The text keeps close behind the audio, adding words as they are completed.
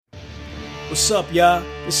What's up, y'all?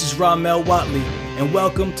 This is Ramel Watley, and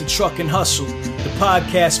welcome to Truckin' Hustle, the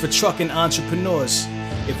podcast for trucking entrepreneurs.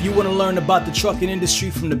 If you want to learn about the trucking industry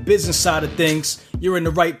from the business side of things, you're in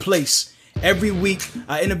the right place. Every week,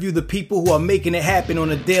 I interview the people who are making it happen on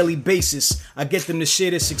a daily basis. I get them to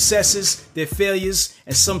share their successes, their failures,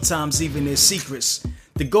 and sometimes even their secrets.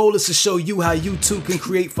 The goal is to show you how you too can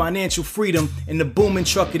create financial freedom in the booming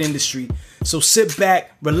trucking industry. So sit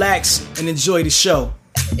back, relax, and enjoy the show.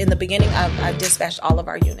 In the beginning, I dispatched all of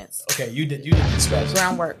our units. Okay, you did dispatch.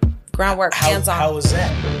 Groundwork, hands-on. How was that?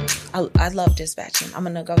 I love dispatching. I'm a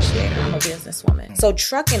negotiator. I'm a businesswoman. So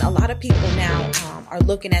trucking, a lot of people now are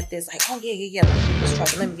looking at this like, oh, yeah,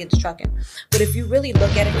 let me get into trucking. But if you really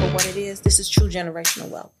look at it for what it is, this is true generational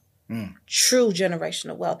wealth. True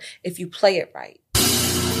generational wealth if you play it right.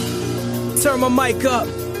 Turn my mic up.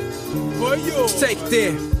 Take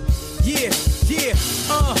there. Yeah.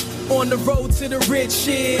 On the road to the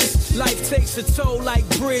riches. Life takes a toll like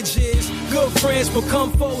bridges. Good friends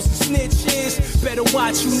become foes and snitches. Better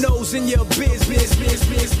watch who knows in your business.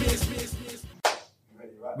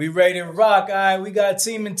 We ready to rock. All right, we got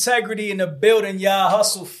Team Integrity in the building, y'all.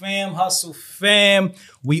 Hustle fam.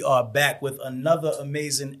 We are back with another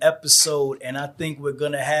amazing episode, and I think we're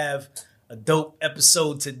going to have a dope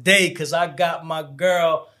episode today because I got my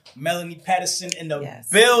girl, Melanie Patterson, in the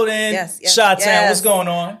building. Yes. Chi-Town, what's going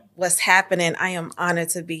on? What's happening? I am honored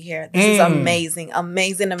to be here. This is amazing.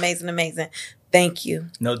 Thank you.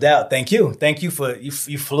 No doubt. Thank you. Thank you for you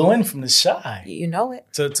flew in from the Chi. You know it.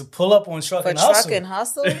 To pull up on Truckin'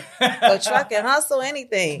 Hustle. For Truckin' Hustle,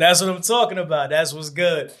 anything. That's what I'm talking about. That's what's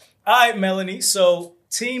good. All right, Melanie. So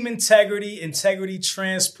Team Integrity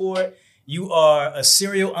Transport. You are a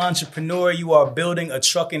serial entrepreneur. You are building a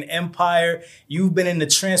trucking empire. You've been in the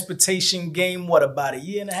transportation game, about a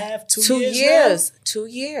year and a half, 2 years? 2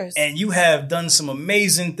 years. And you have done some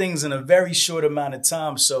amazing things in a very short amount of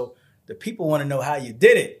time. So the people want to know how you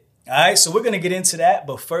did it. All right, so we're going to get into that.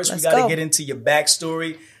 But first, we got to get into your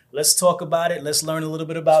backstory. Let's talk about it. Let's learn a little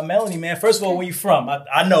bit about Melanie, man. First of all, where you from?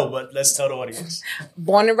 I know, but let's tell the audience.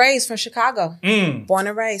 Born and raised from Chicago.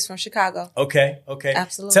 Okay.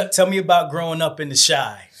 Absolutely. Tell me about growing up in the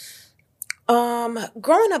Chi.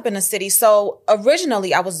 Growing up in the city. So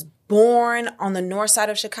originally I was born on the north side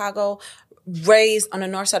of Chicago, raised on the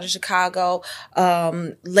north side of Chicago,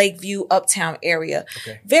 Lakeview, Uptown area.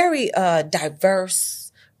 Okay. Very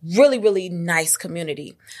diverse, really, really nice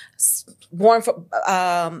community.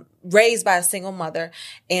 Raised by a single mother.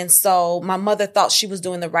 And so my mother thought she was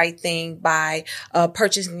doing the right thing by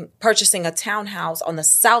purchasing a townhouse on the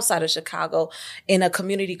south side of Chicago in a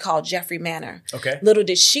community called Jeffrey Manor. Okay. Little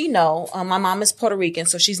did she know, my mom is Puerto Rican,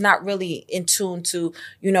 so she's not really in tune to,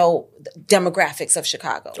 demographics of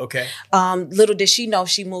Chicago. Okay. Little did she know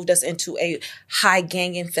she moved us into a high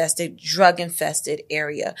gang-infested, drug-infested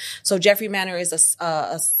area. So Jeffrey Manor is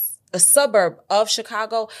a suburb of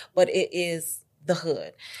Chicago, but it is the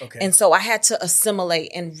hood. Okay. And so I had to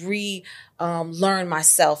assimilate and learn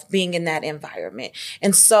myself being in that environment.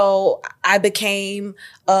 And so I became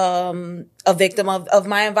a victim of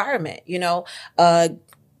my environment,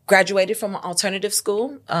 graduated from an alternative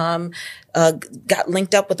school, got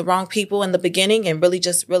linked up with the wrong people in the beginning and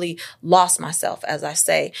really lost myself, as I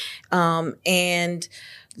say. And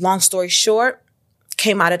long story short,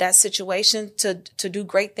 came out of that situation to do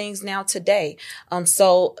great things now today.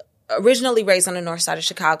 So originally raised on the north side of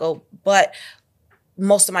Chicago, but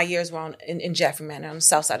most of my years were in Jeffrey Manor on the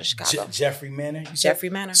south side of Chicago. Jeffrey Manor? Jeffrey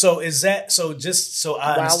Manor. So just so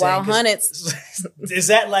I understand. Wild Hunnits. Is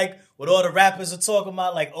that like what all the rappers are talking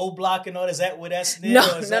about, like O Block and all? Is that where that's near?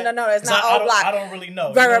 No, it's not O Block. I don't really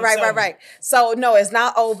know. Right. So no, it's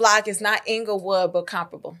not O Block. It's not Inglewood, but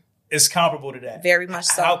comparable. It's comparable to that. Very much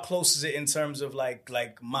so. How close is it in terms of like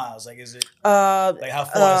miles? Like, is it like how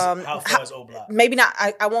far is O Block? Maybe not.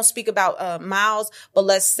 I won't speak about miles, but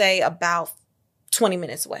let's say about 20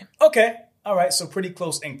 minutes away. Okay. All right. So pretty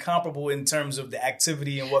close and comparable in terms of the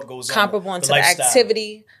activity and what goes on. Comparable into the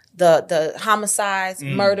activity, the homicides,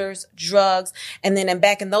 murders, drugs. And then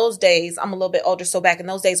back in those days, I'm a little bit older. So back in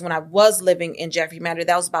those days when I was living in Jeffrey Manor,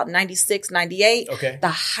 that was about 96, 98. Okay. The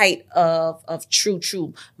height of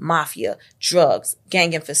true mafia, drugs,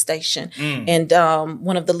 gang infestation. And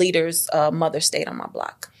one of the leaders' mother stayed on my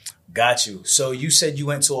block. Got you. So you said you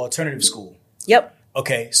went to alternative school. Yep.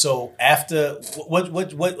 Okay. So after what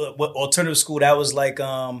alternative school, that was like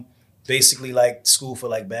basically like school for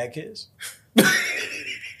like bad kids?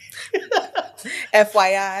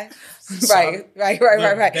 FYI. Right.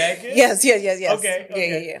 Bad kids? Yes.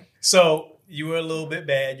 Okay. Yeah. So You were a little bit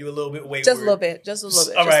bad. You were a little bit wayward. Just a little bit.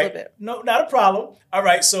 All right. No, not a problem. All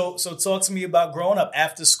right. So talk to me about growing up.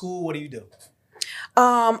 After school, what do you do?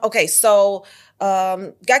 Okay, so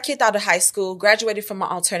got kicked out of high school, graduated from my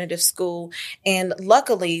alternative school, and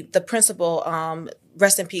luckily the principal,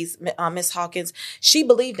 rest in peace, Miss Hawkins, she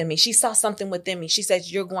believed in me. She saw something within me. She said,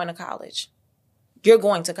 "You're going to college. You're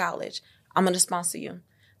going to college. I'm going to sponsor you.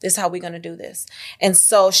 This is how we're going to do this." And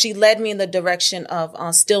so she led me in the direction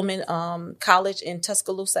of Stillman College in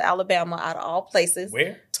Tuscaloosa, Alabama, out of all places.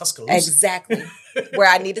 Where? Tuscaloosa. Exactly. Where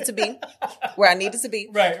I needed to be.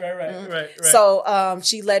 Right. So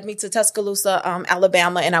she led me to Tuscaloosa,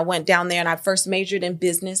 Alabama, and I went down there and I first majored in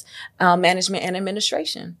business management and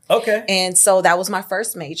administration. Okay. And so that was my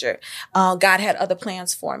first major. God had other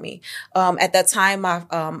plans for me. At that time, my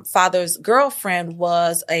father's girlfriend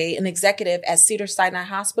was an executive at Cedars-Sinai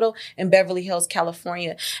Hospital in Beverly Hills,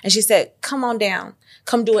 California. And she said, "Come on down.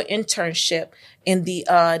 Come do an internship in the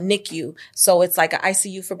NICU." So it's like an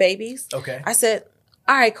ICU for babies. Okay. I said,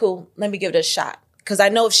 "All right, cool. Let me give it a shot." Because I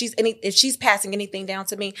know if she's passing anything down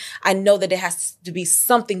to me, I know that it has to be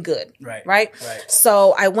something good. Right.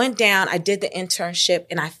 So I went down, I did the internship,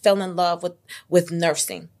 and I fell in love with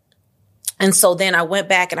nursing. And so then I went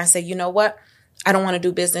back and I said, you know what? I don't want to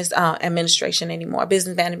do business administration anymore,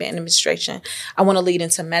 business management and administration. I want to lead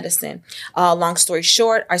into medicine. Long story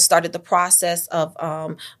short, I started the process of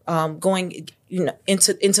going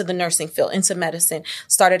into the nursing field, into medicine.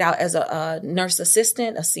 Started out as a nurse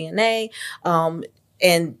assistant, a CNA,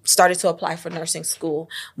 and started to apply for nursing school.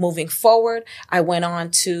 Moving forward, I went on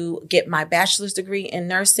to get my bachelor's degree in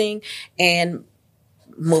nursing, and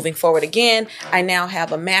moving forward again, I now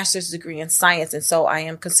have a master's degree in science, and so I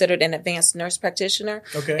am considered an advanced nurse practitioner.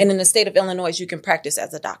 Okay. And in the state of Illinois, you can practice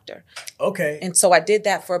as a doctor. Okay. And so I did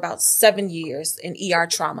that for about 7 years in ER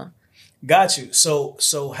trauma. Got you. So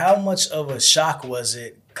how much of a shock was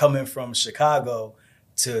it coming from Chicago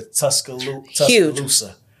to Tuscaloosa? Huge.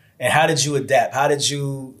 And how did you adapt? How did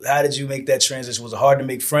you make that transition? Was it hard to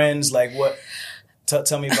make friends? Like what?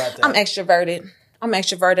 Tell me about that. I'm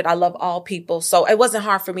extroverted. I love all people. So it wasn't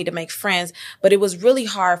hard for me to make friends, but it was really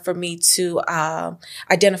hard for me to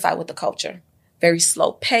identify with the culture. Very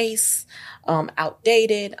slow pace,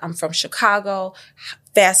 outdated. I'm from Chicago,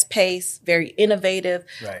 fast paced, very innovative,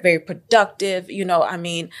 very productive.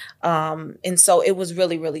 And so it was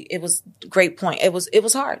really, it was a great point. It was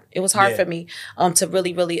hard. It was hard for me to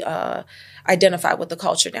really identify with the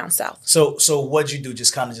culture down south. So what'd you do?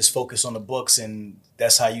 Just kind of focus on the books, and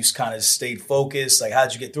that's how you kind of stayed focused? Like,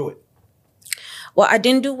 how'd you get through it? Well, I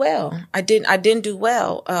didn't do well. I didn't do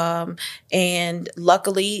well. And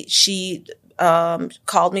luckily she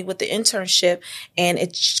called me with the internship, and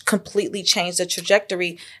it completely changed the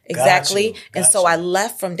trajectory. Exactly. And so I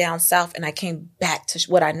left from down south and I came back to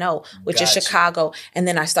what I know, which is Chicago. And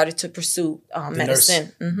then I started to pursue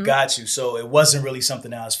medicine. Mm-hmm. Got you. So it wasn't really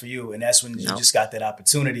something else for you. And that's when you just got that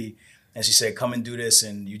opportunity. And she said, "Come and do this."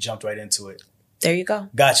 And you jumped right into it. There you go.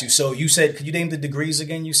 Got you. So you said, could you name the degrees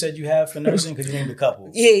again you said you have for nursing? Could you name the couple?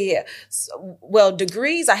 Yeah. So, well,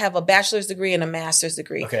 degrees, I have a bachelor's degree and a master's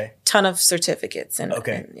degree. Okay. Ton of certificates. And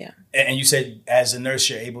you said as a nurse,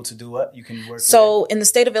 you're able to do what? You can work? So in the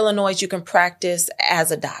state of Illinois, you can practice as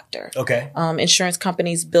a doctor. Okay. Insurance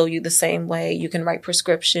companies bill you the same way. You can write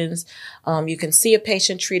prescriptions. You can see a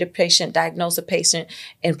patient, treat a patient, diagnose a patient,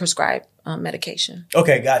 and prescribe medication.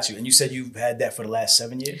 Okay, got you. And you said you've had that for the last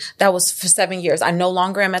 7 years? That was for 7 years. I no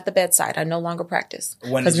longer am at the bedside. I no longer practice.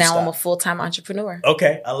 Because now I'm a full-time entrepreneur.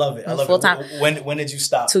 Okay, I love it. Full-time. When did you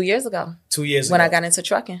stop? 2 years ago. 2 years ago. When I got into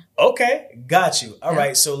trucking. Okay, got you. All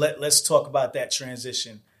right, so let's talk about that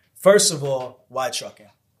transition. First of all, why trucking?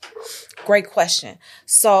 Great question.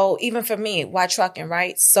 So even for me, why trucking,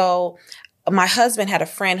 right? So my husband had a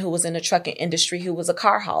friend who was in the trucking industry who was a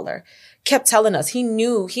car hauler. Kept telling us he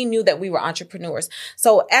knew that we were entrepreneurs.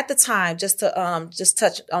 So at the time, just to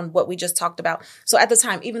touch on what we just talked about. So at the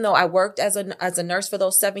time, even though I worked as a nurse for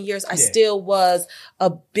those 7 years, I still was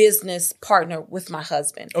a business partner with my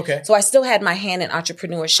husband. Okay. So I still had my hand in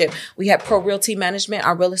entrepreneurship. We had Pro Realty Management,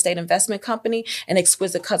 our real estate investment company, and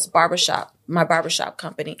Exquisite Cuts Barbershop, my barbershop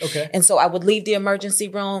company. Okay. And so I would leave the emergency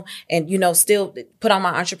room and, still put on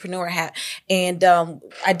my entrepreneur hat. And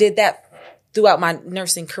I did that throughout my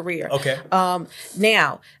nursing career. Okay.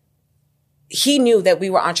 Now, he knew that we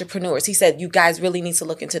were entrepreneurs. He said, "You guys really need to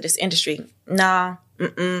look into this industry." Nah,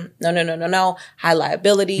 no. High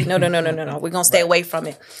liability. No. We're going to stay away from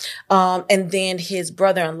it. And then his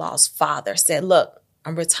brother-in-law's father said, "Look,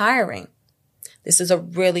 I'm retiring. This is a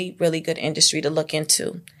really, really good industry to look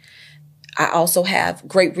into. I also have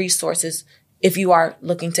great resources if you are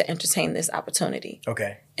looking to entertain this opportunity.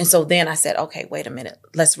 Okay. And so then I said, okay, wait a minute,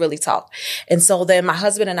 let's really talk. And so then my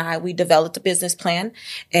husband and I, we developed a business plan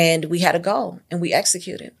and we had a goal and we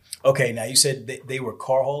executed. Okay. Now you said they were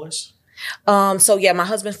car haulers? So yeah, my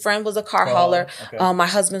husband's friend was a car hauler. Okay. My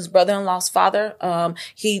husband's brother-in-law's father,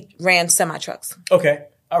 he ran semi-trucks. Okay.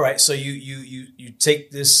 All right. So you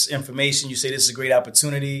take this information, you say this is a great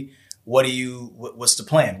opportunity. What's the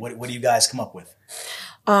plan? What do you guys come up with?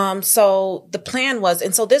 So the plan was,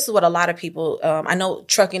 and so this is what a lot of people, I know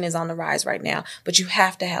trucking is on the rise right now, but you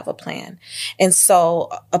have to have a plan. And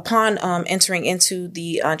so upon entering into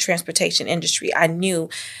the transportation industry, I knew,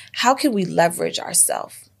 how can we leverage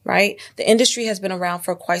ourselves? Right? The industry has been around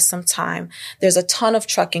for quite some time. There's a ton of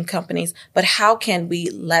trucking companies, but how can we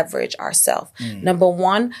leverage ourselves? Number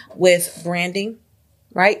one, with branding,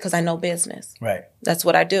 right? Because I know business. Right. That's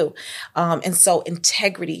what I do. And so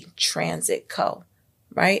Integrity Transit Co.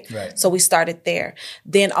 Right? Right. So we started there.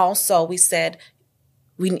 Then also we said,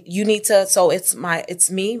 you need to, so it's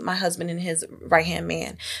me, my husband, and his right-hand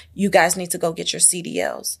man. You guys need to go get your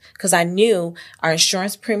CDLs. Because I knew our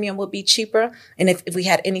insurance premium would be cheaper. And if we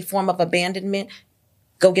had any form of abandonment,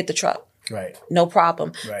 go get the truck. Right. No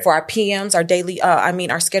problem. Right. For our PMs,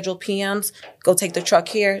 our scheduled PMs, go take the truck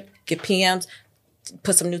here, get PMs,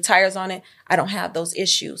 put some new tires on it. I don't have those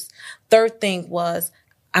issues. Third thing was,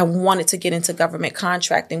 I wanted to get into government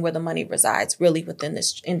contracting where the money resides really within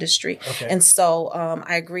this industry. Okay. And so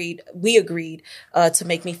we agreed to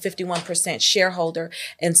make me 51% shareholder.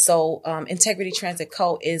 And so Integrity Transit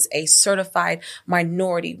Co. is a certified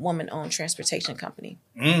minority woman-owned transportation company.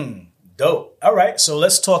 Dope. All right. So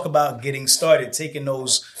let's talk about getting started, taking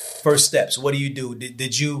those first steps. What do you do?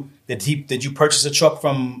 Did you purchase a truck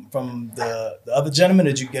from the other gentleman?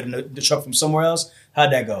 Did you get the truck from somewhere else?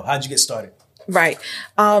 How'd that go? How'd you get started? Right.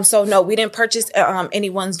 So no, we didn't purchase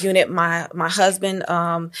anyone's unit. My husband,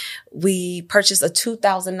 we purchased a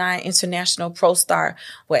 2009 International ProStar,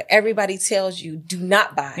 where everybody tells you do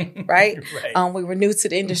not buy, right? Right. We were new to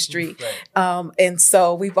the industry. Right. And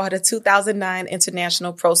so we bought a 2009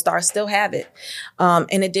 International ProStar, still have it.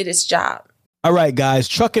 And it did its job. All right, guys,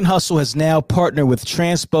 Truckin' Hustle has now partnered with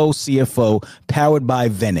Transpo CFO, powered by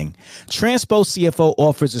Venning. Transpo CFO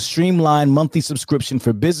offers a streamlined monthly subscription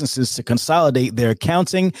for businesses to consolidate their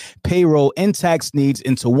accounting, payroll, and tax needs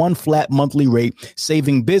into one flat monthly rate,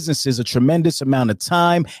 saving businesses a tremendous amount of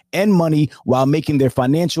time and money while making their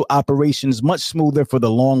financial operations much smoother for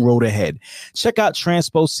the long road ahead. Check out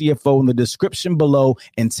Transpo CFO in the description below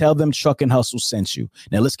and tell them Truckin' Hustle sent you.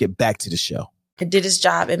 Now let's get back to the show. It did its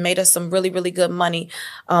job. It made us some really, really good money.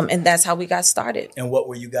 And that's how we got started. And what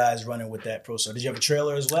were you guys running with that ProStar? Did you have a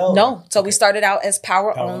trailer as well? No. So we started out as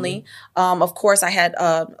power only. Of course,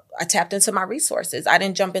 I tapped into my resources. I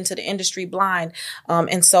didn't jump into the industry blind.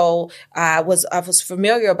 And so I was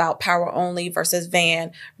familiar about power only versus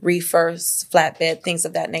van, reefers, flatbed, things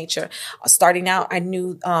of that nature. Starting out, I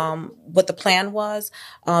knew what the plan was.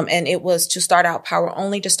 And it was to start out power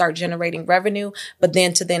only to start generating revenue, but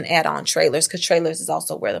then to add on trailers, because trailers is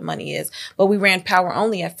also where the money is. But we ran power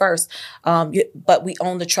only at first, but we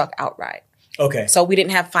owned the truck outright. Okay. So we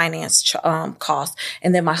didn't have finance costs.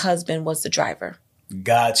 And then my husband was the driver.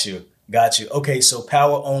 Got you. Okay, so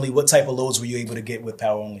power only. What type of loads were you able to get with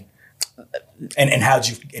power only? And how'd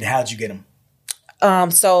you get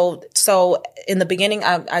them? So in the beginning,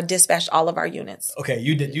 I dispatched all of our units. Okay,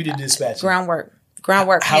 you did dispatching.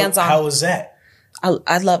 Groundwork, hands-on. How was that?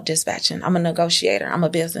 I love dispatching. I'm a negotiator. I'm a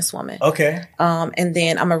businesswoman. Okay. And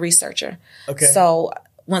then I'm a researcher. Okay. So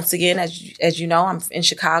once again, as you know, I'm in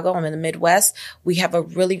Chicago. I'm in the Midwest. We have a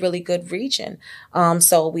really, really good region.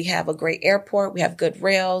 So we have a great airport. We have good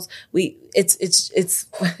rails. It's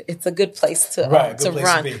a good place to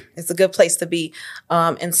run. It's a good place to be.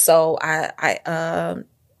 And so I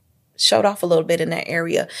showed off a little bit in that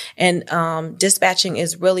area. And dispatching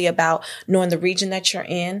is really about knowing the region that you're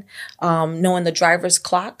in, knowing the driver's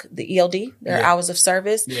clock, the ELD, their hours of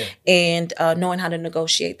service, and knowing how to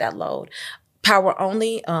negotiate that load. Power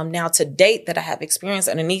only, now to date that I have experience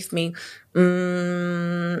underneath me,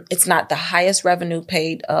 it's not the highest revenue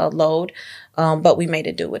paid load, but we made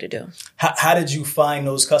it do what it do. How did you find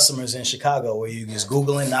those customers in Chicago? Were you just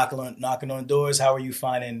Googling, knocking on doors? How were you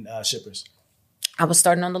finding shippers? I was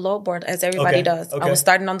starting on the load board, as everybody does. Okay. I was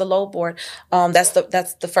starting on the load board. That's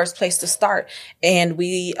the first place to start. And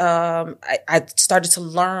I started to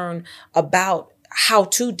learn about how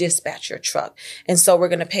to dispatch your truck. And so we're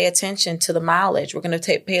going to pay attention to the mileage. We're going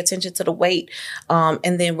to pay attention to the weight.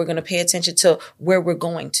 And then we're going to pay attention to where we're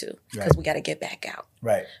going to, because we got to get back out.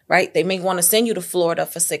 Right. They may want to send you to Florida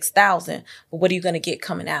for 6,000, but what are you going to get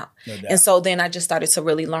coming out? No doubt. And so then I just started to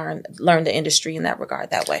really learn the industry in that regard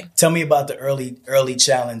that way. Tell me about the early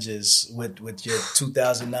challenges with your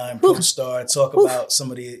 2009 ProStar. Talk about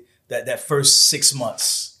some of that first 6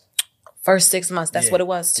 months. First 6 months. That's what it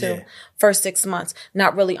was too. Yeah. First 6 months,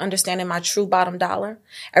 not really understanding my true bottom dollar.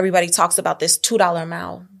 Everybody talks about this $2 a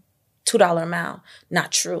mile, $2 a mile.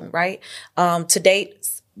 Not true, right? To date,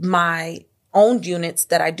 my owned units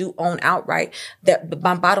that I do own outright, that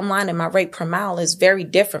my bottom line and my rate per mile is very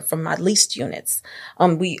different from my leased units.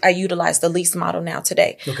 I utilize the lease model now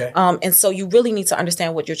today. Okay. And so you really need to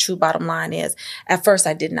understand what your true bottom line is. At first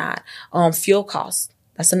I did not. Fuel costs.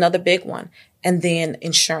 That's another big one. And then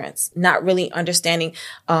insurance, not really understanding,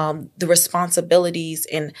 the responsibilities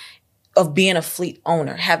of being a fleet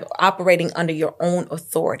owner, operating under your own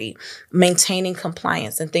authority, maintaining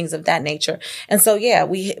compliance and things of that nature. And so, yeah,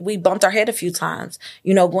 we bumped our head a few times,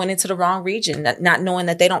 going into the wrong region, not knowing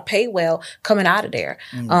that they don't pay well coming out of there.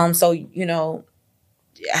 So,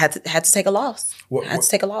 I had to take a loss. I had to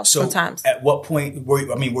take a loss sometimes. At what point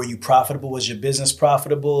were you profitable? Was your business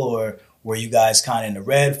profitable, or were you guys kind of in the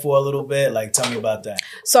red for a little bit? Like, tell me about that.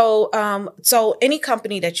 So any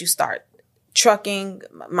company that you start, trucking,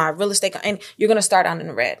 my real estate, and you're going to start out in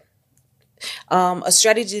the red. A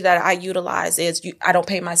strategy that I utilize is I don't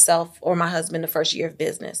pay myself or my husband the first year of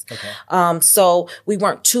business. Okay. So we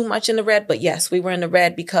weren't too much in the red, but yes, we were in the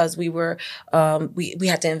red because we were, we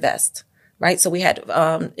had to invest. Right. So we had,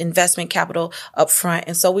 investment capital up front.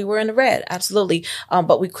 And so we were in the red. Absolutely.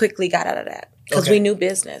 But we quickly got out of that because we knew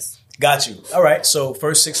business. Got you. All right. So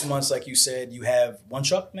first 6 months, like you said, you have one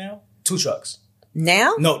truck now, 2 trucks.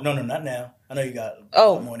 Now? No, not now. I know you got a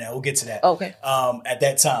lot more now. We'll get to that. Okay. At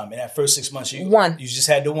that time, in that first 6 months, you just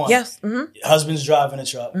had the one. Yes. Mm-hmm. Your husband's driving a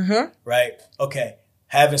truck. Mm-hmm. Right. Okay.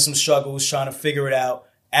 Having some struggles, trying to figure it out.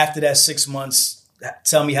 After that 6 months,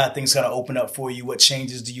 tell me how things kind of open up for you. What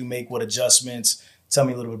changes do you make? What adjustments? Tell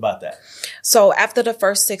me a little bit about that. So after the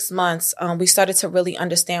first 6 months, we started to really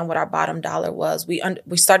understand what our bottom dollar was. We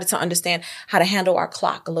started to understand how to handle our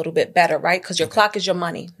clock a little bit better, right? Because your clock is your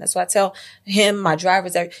money. That's what I tell him, my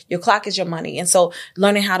drivers, your clock is your money. And so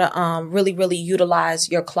learning how to really, really utilize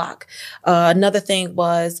your clock. Another thing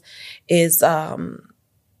is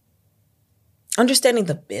understanding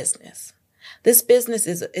the business. This business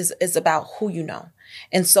is about who you know.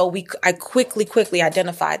 And so I quickly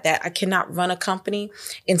identified that I cannot run a company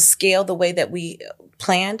and scale the way that we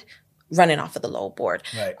planned running off of the load board.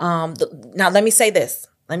 Right. Now let me say this,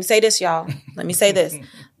 y'all. Let me say this.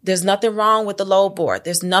 There's nothing wrong with the load board.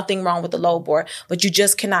 There's nothing wrong with the load board, but you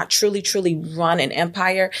just cannot truly run an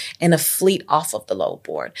empire and a fleet off of the load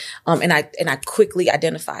board. And I quickly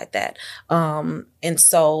identified that. And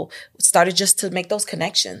so started just to make those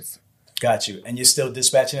connections. Got you. And you're still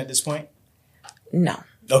dispatching at this point? No.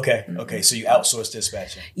 Okay. Okay. So you outsource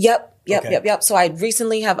dispatching. Yep. So I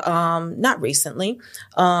recently have, not recently,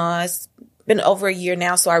 it's been over a year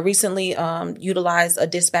now. So I recently, utilized a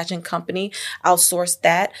dispatching company, outsourced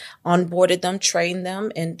that, onboarded them, trained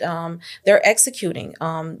them, and, they're executing.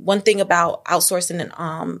 One thing about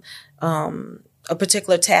outsourcing a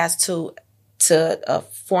particular task to a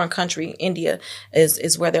foreign country, India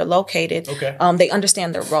is where they're located. Okay. They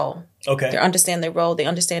understand their role. Okay. They understand their role. They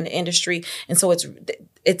understand the industry. And so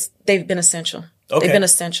they've been essential. Okay. They've been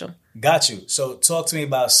essential. Got you. So talk to me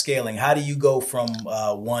about scaling. How do you go from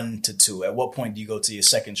 1 to 2? At what point do you go to your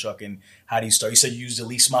second truck, and how do you start? You said you use the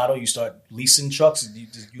lease model. You start leasing trucks.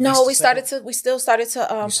 No, we still started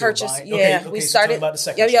to purchase. Okay, we so started. tell me about the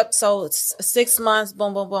second truck. Yep. So it's 6 months.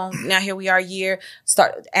 Boom. Now here we are a year.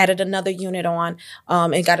 Added another unit on,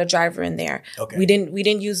 and got a driver in there. Okay. We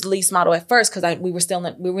didn't use the lease model at first because we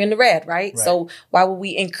were in the red, right? So why would we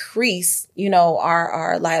increase,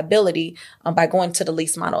 our liability by going to the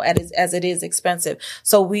lease model as it is expensive?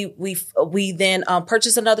 So we then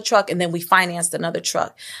purchased another truck, and then we financed another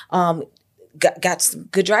truck. Got some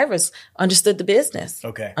good drivers, understood the business.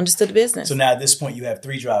 Okay. Understood the business. So now at this point you have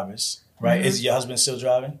 3 drivers, right? Mm-hmm. Is your husband still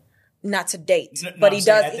driving? Not to date, but he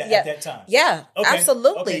does. At that time. Yeah, okay.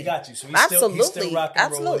 Absolutely. Okay, got you. So he's still rock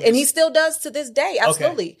and roll. And he still does to this day.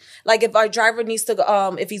 Absolutely. Okay. Like if our driver needs to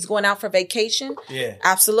go, if he's going out for vacation,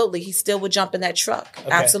 absolutely, he still would jump in that truck. Okay.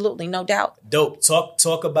 Absolutely, no doubt. Dope.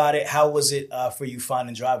 Talk about it. How was it for you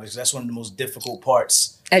finding drivers? That's one of the most difficult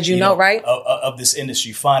parts, as you know, right, of this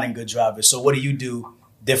industry, finding good drivers. So what do you do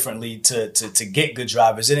differently to get good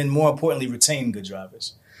drivers, and then more importantly, retain good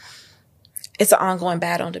drivers? It's an ongoing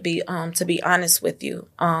battle, to be honest with you.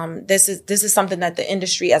 This is something that the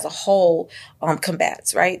industry as a whole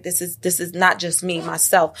combats, right? This is not just me,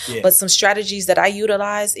 myself, but some strategies that I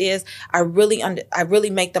utilize is I really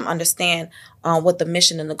make them understand what the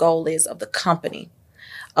mission and the goal is of the company.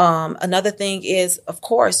 Another thing is, of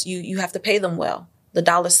course, you have to pay them well. The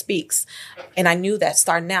dollar speaks. And I knew that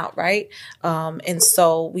starting out, right? And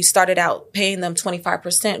so we started out paying them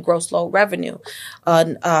 25% gross load revenue.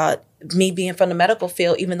 Me being from the medical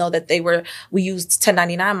field, even though that we used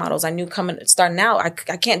 1099 models, I knew starting out,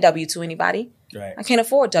 I can't W-2 anybody. Right. I can't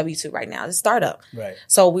afford W-2 right now. It's a startup. Right.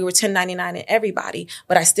 So we were 1099 in everybody,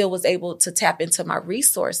 but I still was able to tap into my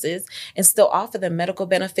resources and still offer them medical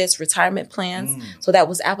benefits, retirement plans. So that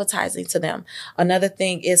was appetizing to them. Another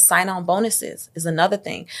thing is sign-on bonuses is another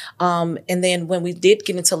thing. And then when we did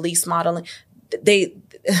get into lease modeling,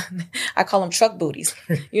 I call them truck booties.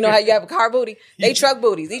 You know how you have a car booty? They truck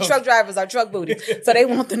booties. These truck drivers are truck booties. So they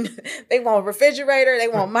want a refrigerator, they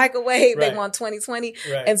want microwave, right. They want 2020.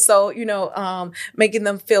 Right. And so, making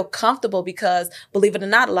them feel comfortable because believe it or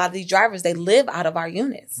not, a lot of these drivers, they live out of our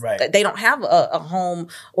units. Right. They don't have a home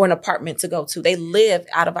or an apartment to go to. They live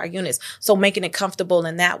out of our units. So making it comfortable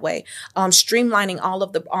in that way. Streamlining all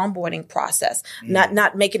of the onboarding process,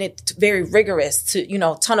 not making it very rigorous to,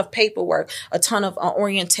 a ton of paperwork, a ton of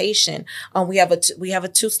orientation. We have a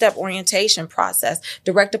 2-step orientation process,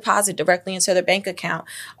 direct deposit directly into their bank account.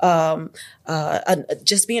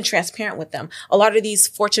 Just being transparent with them. A lot of these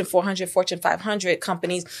Fortune 400, Fortune 500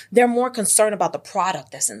 companies, they're more concerned about the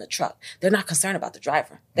product that's in the truck. They're not concerned about the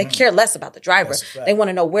driver. They care less about the driver. They want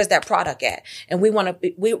to know where's that product at. And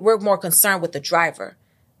we're more concerned with the driver.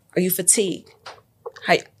 Are you fatigued?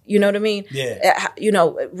 You know what I mean? Yeah.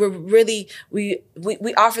 We're really, we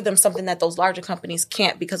offer them something that those larger companies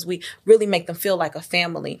can't because we really make them feel like a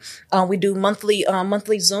family. We do monthly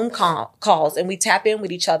Zoom calls and we tap in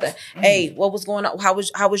with each other. Hey, what was going on? How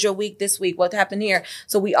was your week this week? What happened here?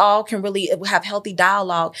 So we all can really have healthy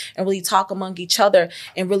dialogue and really talk among each other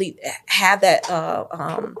and really have that,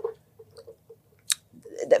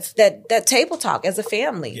 that table talk as a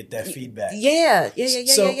family. Get that feedback. Yeah.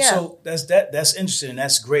 So that's interesting and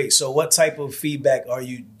that's great. So what type of feedback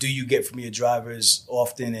do you get from your drivers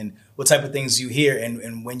often, and what type of things you hear,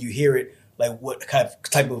 and when you hear it, like what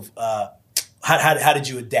type of how did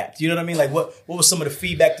you adapt? You know what I mean? Like what was some of the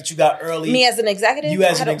feedback that you got early? Me as an executive? You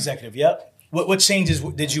as an executive, yep. What changes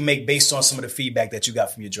did you make based on some of the feedback that you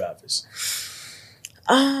got from your drivers?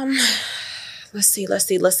 Let's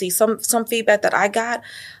see. Some feedback that I got.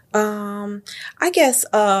 I guess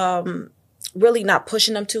really not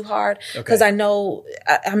pushing them too hard because I know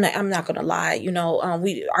I'm not going to lie.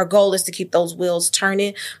 Our goal is to keep those wheels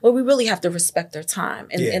turning, but we really have to respect their time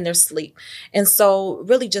and their sleep. And so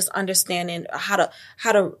really just understanding how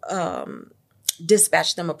to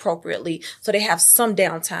dispatch them appropriately so they have some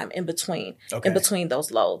downtime in between those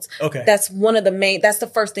loads. Okay. That's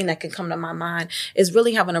the first thing that can come to my mind is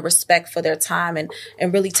really having a respect for their time and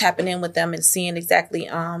really tapping in with them and seeing exactly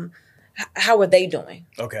how are they doing.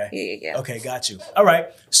 Okay. Yeah. Okay, got you. All right.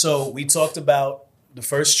 So we talked about the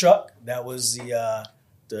first truck. That was the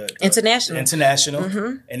International.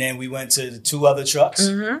 And then we went to the 2 other trucks,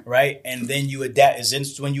 right? And then you is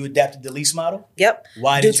this when you adapted the lease model? Yep.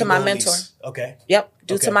 Why due did to you my go mentor? Lease? Okay. Yep.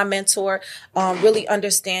 Due to my mentor, really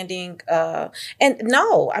understanding,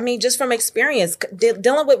 just from experience,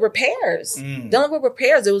 dealing with repairs.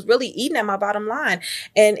 It was really eating at my bottom line,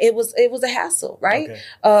 and it was a hassle, right?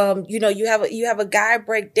 Okay. You have a guy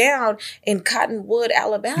break down in Cottonwood,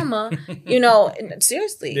 Alabama,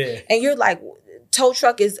 seriously, and you're like, tow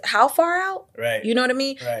truck is how far out? Right. You know what I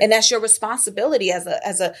mean? Right. And that's your responsibility as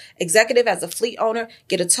a executive, as a fleet owner.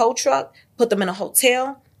 Get a tow truck, put them in a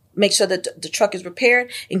hotel, make sure that the truck is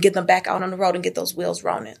repaired, and get them back out on the road and get those wheels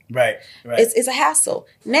rolling. Right. It's a hassle.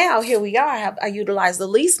 Now here we are. I utilized the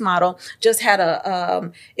lease model. Just had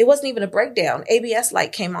it wasn't even a breakdown. ABS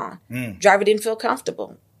light came on. Driver didn't feel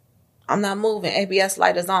comfortable. I'm not moving. ABS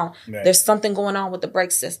light is on. Right. There's something going on with the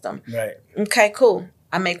brake system. Right. Okay, cool.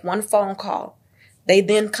 I make one phone call. They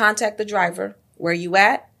then contact the driver. Where you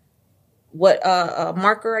at? What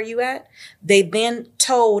marker are you at? They then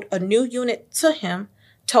towed a new unit to him,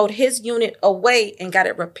 towed his unit away and got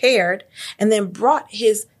it repaired, and then brought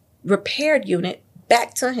his repaired unit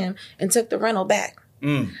back to him and took the rental back.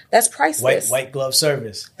 That's priceless. White glove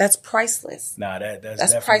service. That's priceless. Nah, that's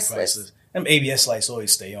definitely priceless. Them ABS lights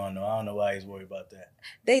always stay on, though. I don't know why he's worried about that.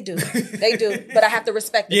 They do. But I have to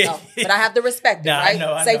respect it, though. But I have to respect it,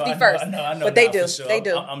 right? Safety first. I know. But they do. Sure. They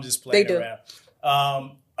do. I'm just playing around.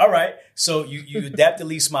 All right. So you adapt the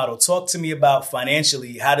lease model. Talk to me about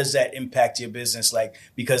financially. How does that impact your business? Like,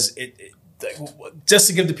 because just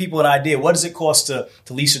to give the people an idea, what does it cost to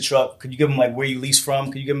lease a truck? Could you give them like where you lease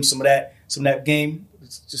from? Could you give them some of that game?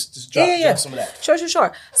 Just drop some of that.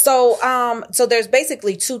 Sure. So there's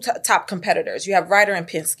basically two top competitors. You have Ryder and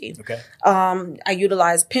Penske. Okay. I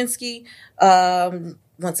utilize Penske.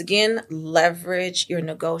 Once again, leverage your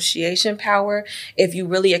negotiation power. If you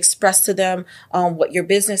really express to them what your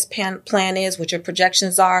business plan is, what your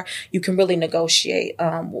projections are, you can really negotiate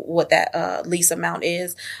what that lease amount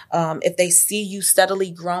is. If they see you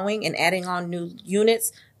steadily growing and adding on new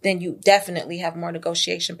units, then you definitely have more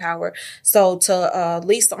negotiation power. So to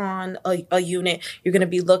lease on a unit, you're going to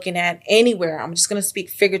be looking at anywhere. I'm just going to speak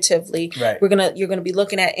figuratively. Right. You're going to be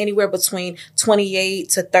looking at anywhere between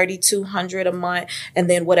 $2,800 to $3,200 a month, and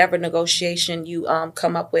then whatever negotiation you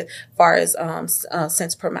come up with, as far as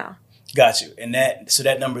cents per mile. Got you. And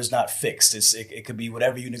that number is not fixed. It could be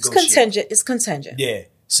whatever you negotiate. It's contingent. Yeah.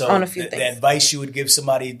 So on a few things. The advice you would give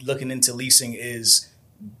somebody looking into leasing is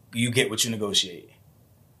you get what you negotiate.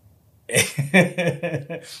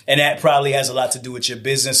 And that probably has a lot to do with your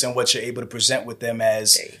business and what you're able to present with them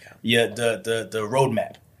as the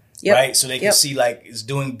roadmap, right? So they can see like, is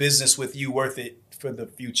doing business with you worth it for the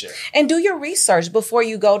future? And do your research before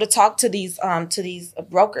you go to talk to these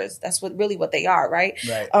brokers. That's what they are, right?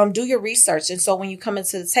 Right. Do your research, and so when you come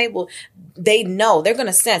into the table, they know, they're going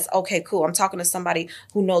to sense, okay, cool, I'm talking to somebody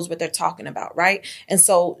who knows what they're talking about, right? And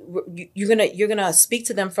so you're gonna speak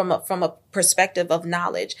to them from a perspective of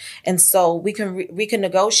knowledge, and so we can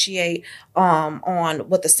negotiate on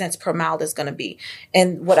what the cents per mile is going to be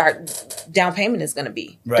and what our down payment is going to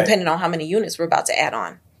be, depending on how many units we're about to add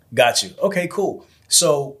on. Got you. Okay, cool.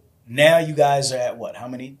 So now you guys are at what? How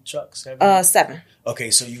many trucks? 7.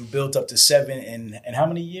 Okay, so you built up to 7 in how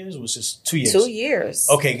many years? It was just 2 years? 2 years.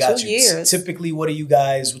 Okay, got 2 you. years. Typically, what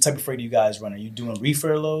type of freight do you guys run? Are you doing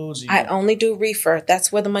reefer loads? I only do reefer.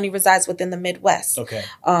 That's where the money resides within the Midwest. Okay.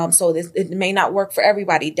 So it may not work for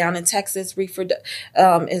everybody. Down in Texas, reefer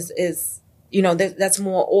is that's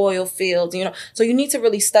more oil fields, so you need to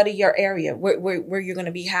really study your area where you're going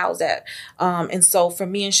to be housed at. And so for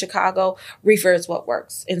me in Chicago, reefer is what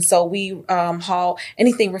works. And so we haul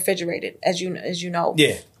anything refrigerated, as you know.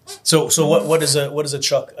 Yeah. So what is a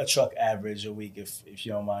truck average a week, if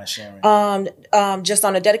you don't mind sharing? Just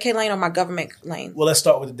on a dedicated lane or my government lane? Well, let's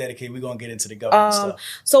start with the dedicated. We're gonna get into the government stuff.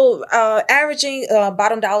 So averaging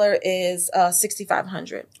bottom dollar is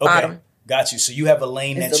 $6,500. Okay. Bottom. Got you. So you have a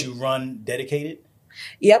lane that you run dedicated?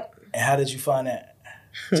 Yep. And how did you find that?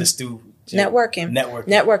 Just through networking.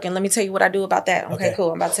 Let me tell you what I do about that. Okay,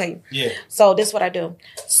 cool. I'm about to tell you. Yeah. So this is what I do.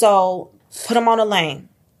 So put them on a lane.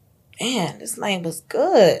 Man, this lane was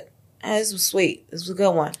good. Man, this was sweet. This was a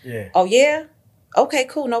good one. Yeah. Oh, yeah? Okay,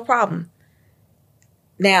 cool. No problem.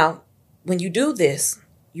 Now, when you do this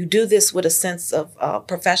with a sense of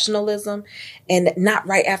professionalism and not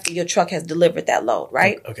right after your truck has delivered that load,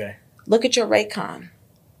 right? Okay. Look at your Raycon.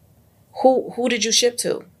 Who did you ship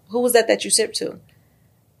to? Who was that you shipped to?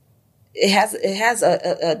 It has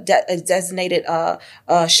a designated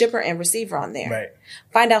shipper and receiver on there. Right.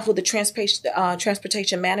 Find out who the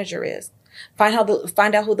transportation manager is. Find out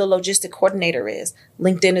who the logistic coordinator is.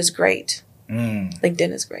 LinkedIn is great.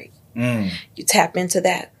 LinkedIn is great. You tap into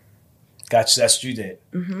that. Gotcha. That's what you did.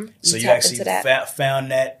 Mm-hmm. So you actually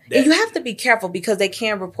found that. And you have to be careful because they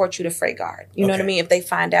can report you to Freight Guard. You know what I mean? If they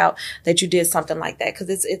find out that you did something like that, because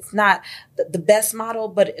it's not the best model,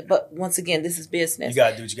 but once again, this is business. You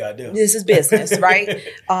gotta do what you gotta do. This is business, right?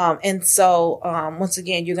 And so once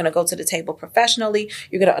again, you're gonna go to the table professionally.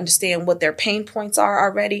 You're gonna understand what their pain points are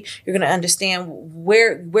already. You're gonna understand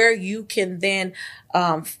where you can then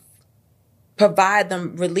provide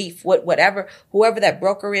them relief, whoever that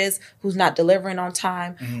broker is who's not delivering on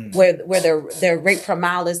time, where their rate per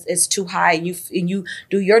mile is too high, and you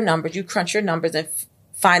do your numbers, you crunch your numbers and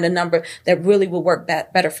find a number that really will work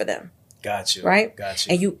better for them. Got you. Right? Got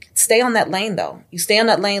you. And you stay on that lane though. You stay on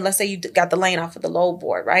that lane. Let's say you got the lane off of the load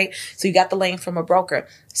board, right? So you got the lane from a broker.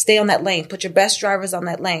 Stay on that lane. Put your best drivers on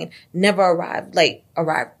that lane. Never arrive late.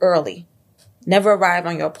 Arrive early. Never arrive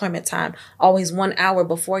on your appointment time. Always 1 hour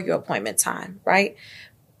before your appointment time, right?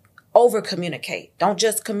 Over communicate. Don't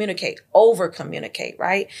just communicate. Over communicate,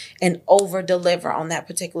 right? And over deliver on that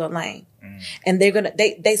particular lane. And they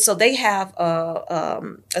have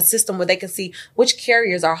a system where they can see which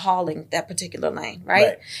carriers are hauling that particular lane,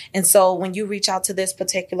 right? And so when you reach out to this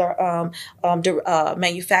particular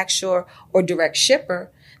manufacturer or direct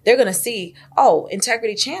shipper, they're going to see,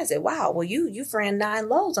 Integrity Transit. Wow. Well, you ran 9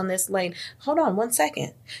 loads on this lane. Hold on 1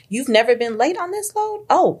 second. You've never been late on this load?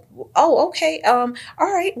 Oh, okay. All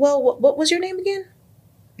right. Well, what was your name again?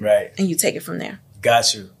 Right. And you take it from there.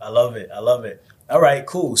 Got you. I love it. All right,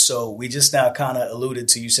 cool. So we just now kind of alluded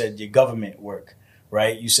to, you said your government work,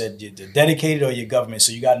 right? You said you're dedicated or your government.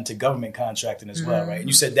 So you got into government contracting as well, right? And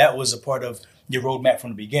you said that was a part of your roadmap from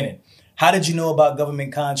the beginning. How did you know about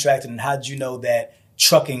government contracting, and how did you know that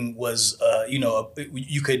trucking was,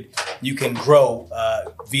 you can grow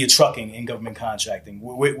via trucking in government contracting?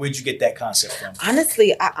 Where'd you get that concept from?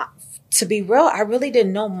 Honestly, to be real, I really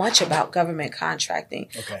didn't know much about government contracting.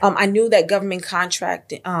 Okay. I knew that government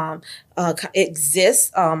contracting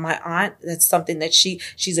exists. My aunt, that's something that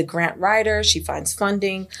she's a grant writer. She finds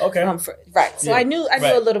funding. Okay. Right. So I knew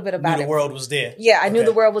a little bit about it. The world was there. Yeah, I knew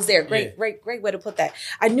the world was there. Great way to put that.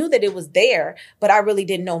 I knew that it was there, but I really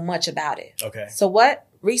didn't know much about it. Okay. So what?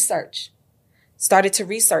 Research. Started to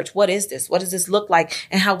research, what is this? What does this look like?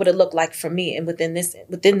 And how would it look like for me and within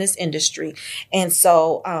this industry? And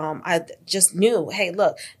so I just knew, hey,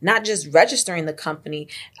 look, not just registering the company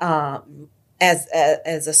as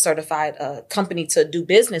a certified company to do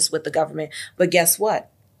business with the government, but guess what?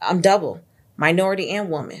 I'm double, minority and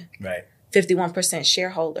woman. Right. 51%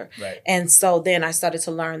 shareholder. Right. And so then I started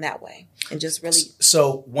to learn that way and just really.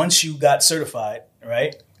 So once you got certified,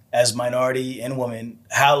 right, as minority and woman,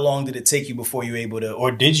 how long did it take you before you were able to,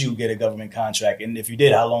 or did you get a government contract? And if you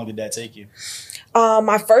did, how long did that take you?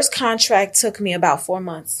 My first contract took me about 4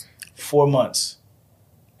 months. 4 months.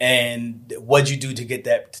 And what'd you do to get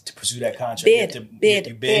that, to pursue that contract?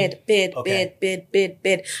 Bid.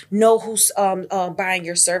 Know who's buying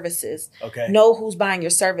your services. Okay. Know who's buying your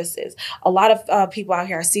services. A lot of people out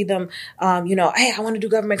here, I see them, hey, I want to do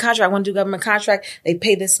government contract. They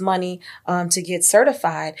pay this money to get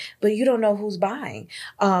certified, but you don't know who's buying.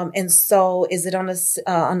 And so is it on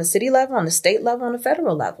the city level, on the state level, on the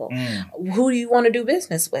federal level? Who do you want to do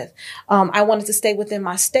business with? I wanted to stay within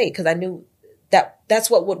my state because I knew that's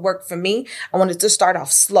what would work for me. I wanted to start off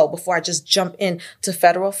slow before I just jump into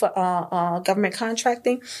federal government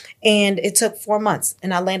contracting. And it took 4 months.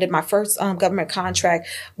 And I landed my first government contract,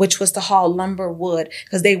 which was to haul lumber, wood,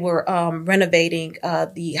 because they were renovating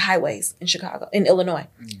the highways in Illinois.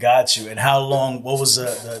 Got you. And how long, what was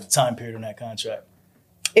the time period on that contract?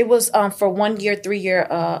 It was for 1 year, 3 year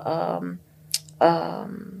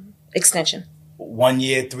extension. 1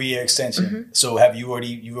 year, 3 year extension. Mm-hmm. So have you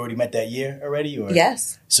already met that year already? Or?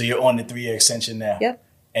 Yes. So you're on the 3 year extension now. Yep.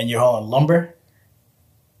 And you're hauling lumber?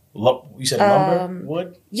 You said lumber?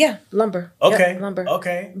 Wood? Yeah, lumber. Okay. Yep, lumber.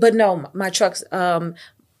 Okay. But no, my trucks,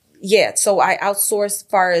 so I outsourced as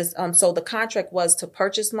far as, so the contract was to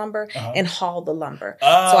purchase lumber and haul the lumber. So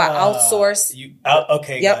I outsourced.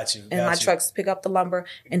 Got you. And my trucks pick up the lumber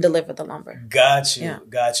and deliver the lumber. Got you.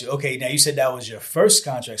 Okay, now you said that was your first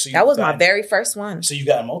contract. So that was my very first one. So you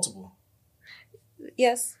got multiple?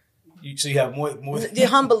 Yes. So you have more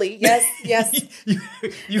humbly, yes.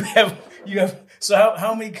 you have. So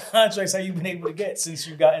how many contracts have you been able to get since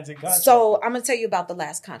you got into contract? So I'm going to tell you about the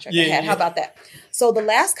last contract I had. How about that? So the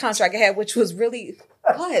last contract I had, which was really,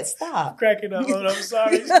 go ahead, stop. Cracking up. Oh, I'm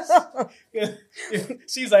sorry.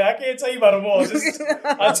 She's like, I can't tell you about them all.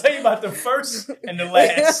 I'll tell you about the first and the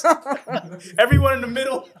last. Everyone in the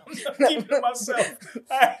middle, I'm keeping it myself.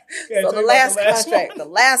 Right. So the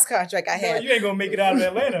last contract I had. No, you ain't going to make it out of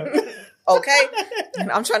Atlanta. Okay?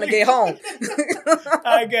 And I'm trying to get home.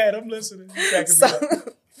 I got it. I'm listening.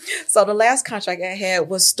 So the last contract I had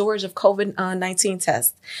was storage of COVID-19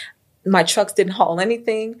 tests. My trucks didn't haul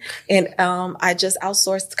anything, and I just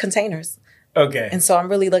outsourced containers. Okay. And so I'm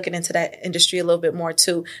really looking into that industry a little bit more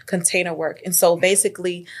too, container work. And so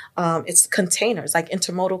basically, it's containers, like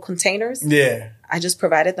intermodal containers. Yeah. I just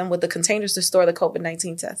provided them with the containers to store the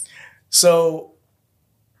COVID-19 tests. So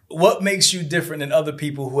what makes you different than other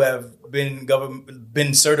people who have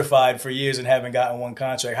been certified for years and haven't gotten one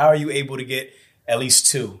contract? How are you able to get at least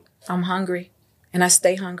two? I'm hungry, and I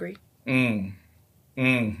stay hungry.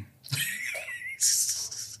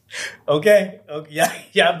 Okay.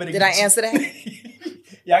 Yeah. Did I answer that?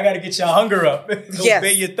 Y'all got to get your hunger up.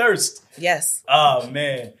 Obey your thirst. Yes. Oh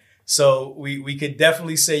man. So we could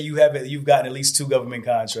definitely say you've gotten at least two government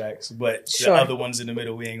contracts, but the other ones in the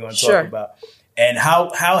middle we ain't going to talk about. And how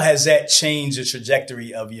has that changed the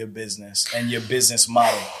trajectory of your business and your business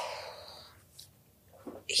model?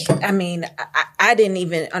 I mean, I didn't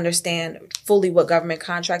even understand fully what government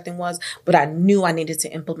contracting was, but I knew I needed to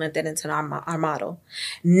implement that into our model.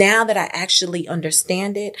 Now that I actually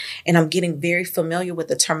understand it and I'm getting very familiar with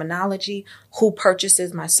the terminology, who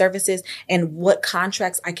purchases my services, and what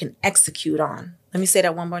contracts I can execute on. Let me say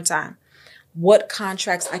that one more time. What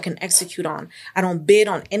contracts I can execute on. I don't bid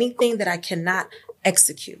on anything that I cannot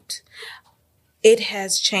execute. It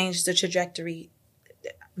has changed the trajectory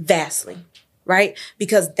vastly, right?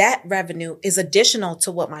 Because that revenue is additional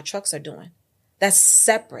to what my trucks are doing. That's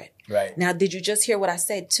separate. Right. Now, did you just hear what I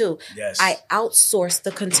said too? Yes. I outsource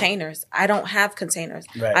the containers. I don't have containers.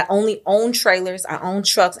 Right. I only own trailers. I own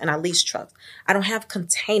trucks and I lease trucks. I don't have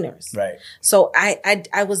containers. Right. So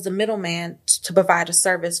I was the middleman to provide a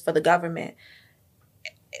service for the government.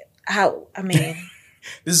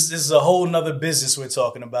 This is a whole nother business we're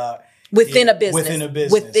talking about. Within a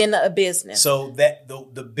business. Within a business. So that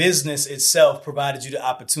the business itself provided you the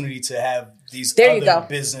opportunity to have these other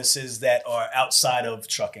businesses that are outside of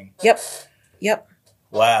trucking. Yep.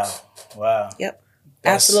 Wow. Yep.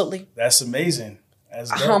 Absolutely. That's amazing.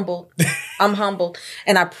 That's humbled. I'm humbled.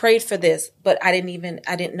 And I prayed for this, but I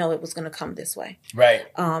didn't know it was going to come this way. Right.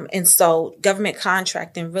 And so government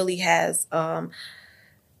contracting really has,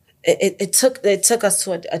 It took us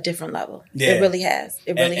to a different level. Yeah. It really has.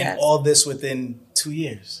 It really has. And all this within 2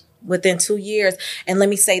 years. Within 2 years. And let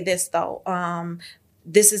me say this though.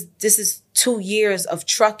 This is 2 years of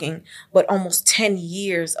trucking, but almost 10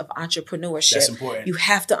 years of entrepreneurship. That's important. You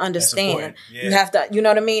have to understand. Yeah. You have to, you know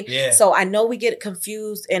what I mean? Yeah. So I know we get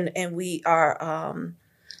confused and we are,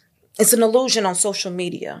 it's an illusion on social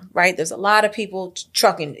media, right? There's a lot of people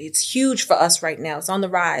trucking. It's huge for us right now. It's on the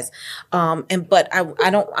rise. But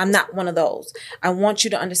I'm not one of those. I want you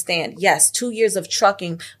to understand, yes, 2 years of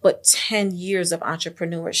trucking, but 10 years of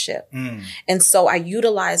entrepreneurship. And so I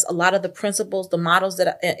utilize a lot of the principles, the models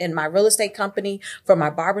that in my real estate company, for my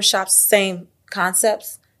barbershops, same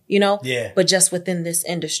concepts, but just within this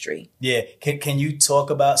industry. Yeah. Can you talk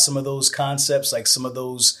about some of those concepts, like some of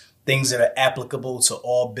those things that are applicable to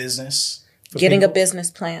all business? Getting people? A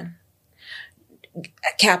business plan.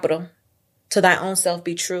 Capital. To thy own self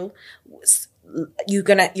be true. You're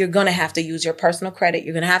gonna have to use your personal credit.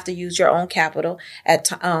 You're gonna have to use your own capital at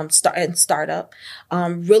startup.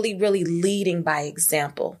 Really, really leading by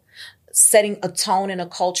example. Setting a tone and a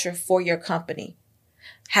culture for your company.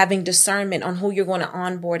 Having discernment on who you're going to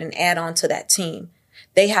onboard and add on to that team.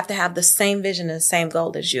 They have to have the same vision and the same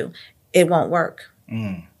goal as you. It won't work.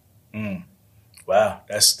 Wow,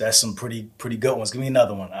 that's some pretty good ones. Give me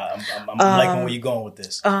another one. I'm liking where you're going with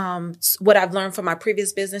this. What I've learned from my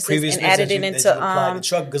previous businesses and added it into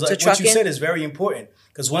truck, because like what you said is very important.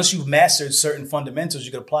 Because once you've mastered certain fundamentals,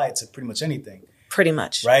 you can apply it to pretty much anything. Pretty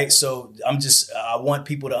much, right? So I want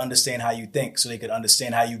people to understand how you think, so they could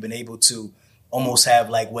understand how you've been able to almost have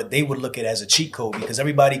like what they would look at as a cheat code, because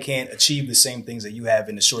everybody can't achieve the same things that you have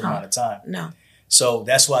in a short amount of time. No. So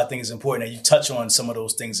that's why I think it's important that you touch on some of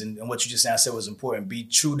those things. And what you just now said was important. Be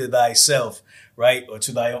true to thyself, right? Or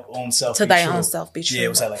to thy own self. To thy own self be true. Yeah,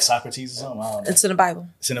 was that like Socrates or something? I don't know. It's in the Bible.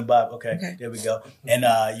 It's in the Bible. Okay. There we go. And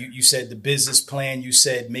you said the business plan. You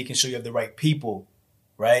said making sure you have the right people,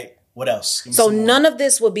 right? What else? So none of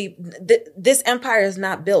this will be, this empire is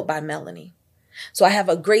not built by Melanie. So I have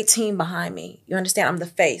a great team behind me. You understand? I'm the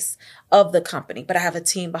face of the company, but I have a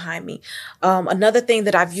team behind me. Another thing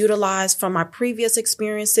that I've utilized from my previous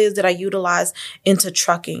experiences that I utilize into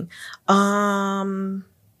trucking. It's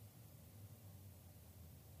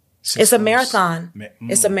a marathon.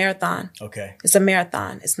 It's a marathon. Okay. It's a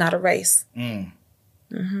marathon. It's not a race.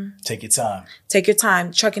 Take your time. Take your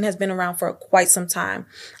time. Trucking has been around for quite some time.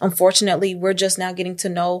 Unfortunately, we're just now getting to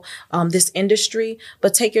know this industry,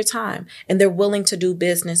 but take your time. And they're willing to do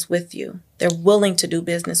business with you. They're willing to do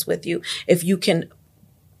business with you if you can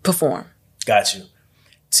perform. Got you.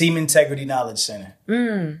 Team Integrity Knowledge Center.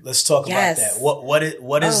 Let's talk about that.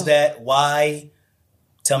 What is that? Why?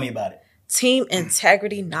 Tell me about it. Team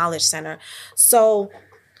Integrity Knowledge Center. So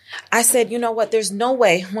I said, you know what? There's no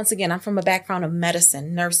way. Once again, I'm from a background of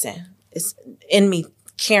medicine, nursing. It's in me,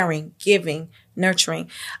 caring, giving,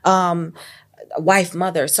 nurturing, wife,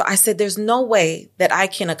 mother. So I said, there's no way that I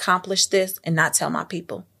can accomplish this and not tell my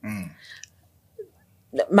people.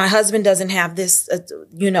 My husband doesn't have this,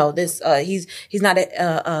 he's not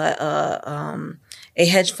a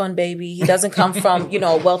hedge fund baby. He doesn't come from,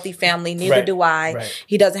 a wealthy family. Neither do I. Right.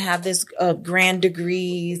 He doesn't have this grand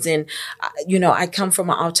degrees. And, I come from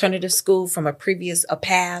an alternative school, from a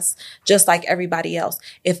past, just like everybody else.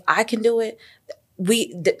 If I can do it,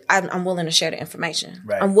 I'm willing to share the information.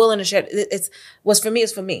 Right. I'm willing to share. It's what's for me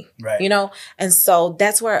is for me. Right. And so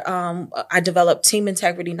that's where I developed Team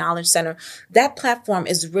Integrity Knowledge Center. That platform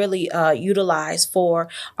is really utilized for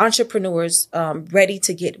entrepreneurs ready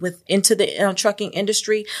to get into the trucking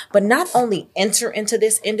industry, but not only enter into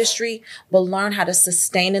this industry, but learn how to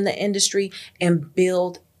sustain in the industry and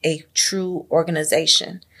build a true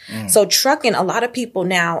organization. So trucking, a lot of people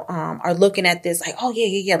now are looking at this like, oh,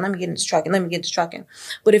 yeah. Let me get into trucking.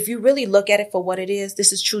 But if you really look at it for what it is,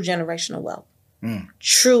 this is true generational wealth.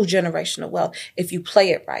 True generational wealth if you play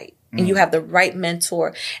it right. and you have the right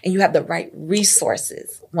mentor and you have the right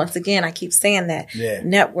resources. Once again, I keep saying that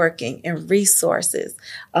networking and resources,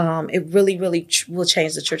 it really, really will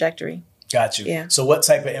change the trajectory. Got you. Yeah. So what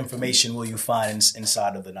type of information will you find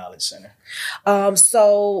inside of the Knowledge Center?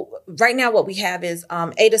 So right now what we have is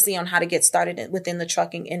A to Z on how to get started within the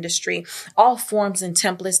trucking industry, all forms and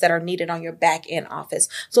templates that are needed on your back end office.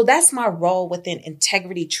 So that's my role within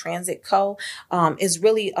Integrity Transit Co. Is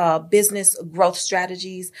really business growth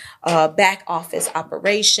strategies, back office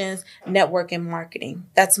operations, network and marketing.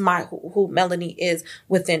 That's who Melanie is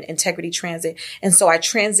within Integrity Transit. And so I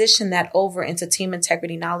transition that over into Team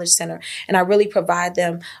Integrity Knowledge Center. And I really provide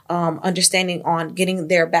them understanding on getting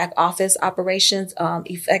their back office operations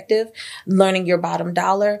effective, learning your bottom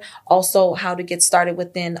dollar, also how to get started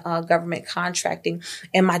within government contracting.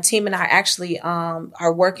 And my team and I actually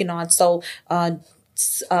are working on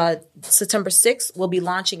September 6th, we'll be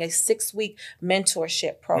launching a 6-week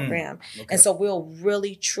mentorship program. Okay. And so we'll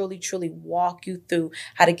really, truly, truly walk you through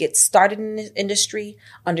how to get started in this industry,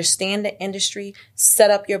 understand the industry, set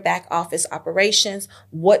up your back office operations,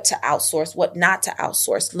 what to outsource, what not to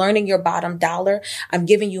outsource, learning your bottom dollar. I'm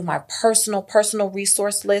giving you my personal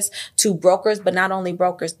resource list to brokers, but not only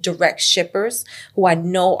brokers, direct shippers who I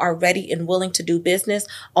know are ready and willing to do business,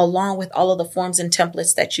 along with all of the forms and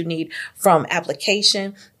templates that you need from application,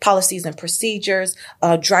 policies and procedures,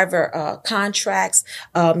 driver contracts,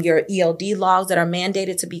 your ELD logs that are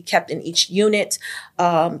mandated to be kept in each unit.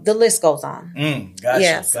 The list goes on.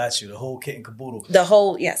 Got you. The whole kit and caboodle.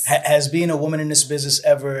 Yes. Has being a woman in this business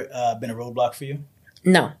ever been a roadblock for you?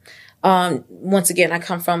 No. Once again, I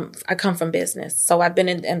come from business. So I've been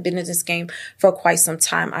in this game for quite some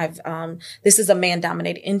time. This is a man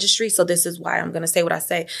dominated industry. So this is why I'm going to say what I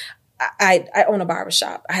say. I own a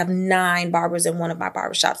barbershop. I have 9 barbers in one of my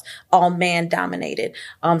barbershops, all man dominated.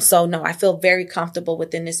 So no, I feel very comfortable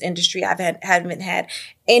within this industry. Haven't had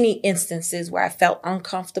any instances where I felt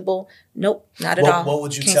uncomfortable. Nope, not at all. What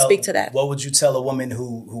would you speak to that. What would you tell a woman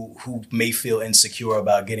who may feel insecure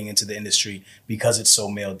about getting into the industry because it's so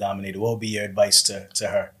male dominated? What would be your advice to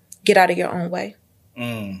her? Get out of your own way.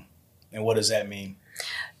 And what does that mean?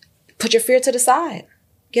 Put your fear to the side.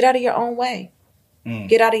 Get out of your own way.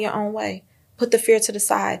 Get out of your own way. Put the fear to the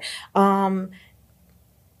side. Us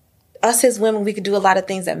as women, we could do a lot of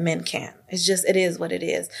things that men can't. It is what it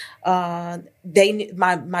is.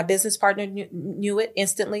 My business partner knew it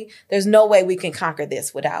instantly. There's no way we can conquer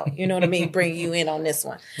this without, you know what I mean, bringing you in on this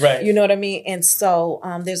one. Right. You know what I mean? And so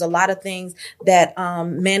there's a lot of things that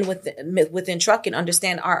men within trucking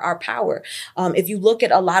understand our power. If you look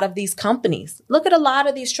at a lot of these companies,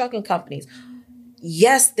 trucking companies,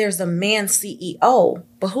 yes, there's a man CEO,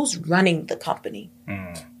 but who's running the company?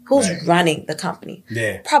 Who's running the company?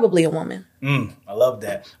 Yeah. Probably a woman. I love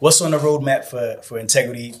that. What's on the roadmap for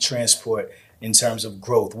Integrity Transport in terms of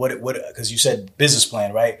growth? What? Because you said business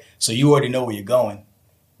plan, right? So you already know where you're going,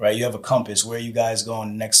 right? You have a compass. Where are you guys going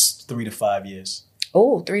the next 3 to 5 years?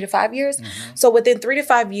 Oh, 3 to 5 years? Mm-hmm. So within 3 to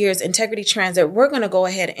 5 years, Integrity Transit, we're going to go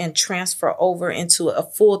ahead and transfer over into a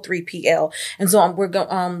full 3PL. And so we're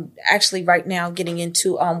actually right now getting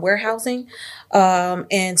into warehousing.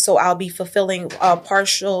 And so I'll be fulfilling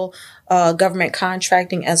partial government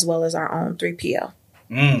contracting as well as our own 3PL.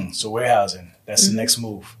 So warehousing, that's the next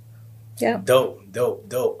move. Yeah. Dope.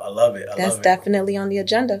 I love it. That's definitely on the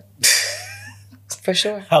agenda. For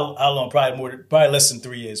sure. How long? Probably less than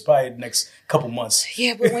 3 years. Probably the next couple months.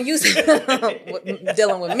 Yeah, but when you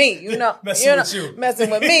dealing with me,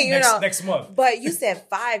 messing with me, next month. But you said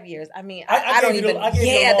 5 years. I mean, I don't even.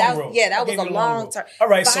 That was a long term. All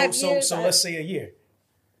right, so let's say a year.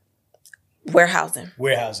 Warehousing.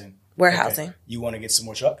 Okay. You want to get some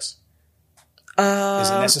more trucks? Is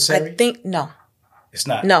it necessary? I think no. It's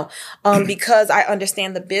not. No, because I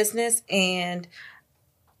understand the business and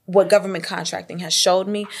what government contracting has showed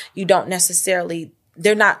me, you don't necessarily,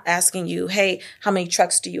 they're not asking you, hey, how many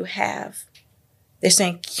trucks do you have? They're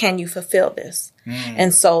saying, can you fulfill this?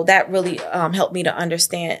 And so that really helped me to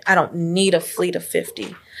understand I don't need a fleet of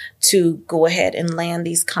 50 to go ahead and land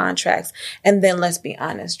these contracts. And then let's be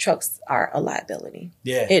honest, trucks are a liability.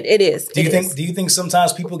 Yeah. It is. Do you think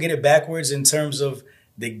sometimes people get it backwards in terms of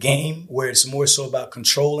the game where it's more so about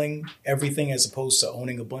controlling everything as opposed to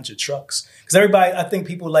owning a bunch of trucks? Because I think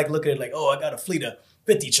people look at it like, oh, I got a fleet of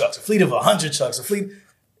 50 trucks, a fleet of 100 trucks, a fleet.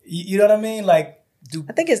 You know what I mean? I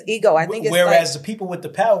think it's ego. Whereas the people with the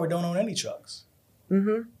power don't own any trucks.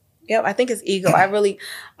 Mm-hmm. Yeah, I think it's ego. I really,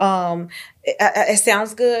 it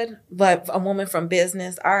sounds good, but a woman from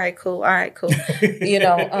business, all right, cool.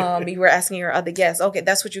 You were asking your other guests, okay,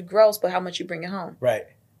 that's what you gross, but how much you bring it home? Right.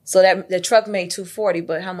 So that the truck made $240,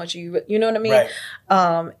 but how much are you know what I mean?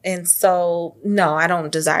 Right. And so, no, I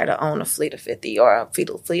don't desire to own a fleet of 50 or a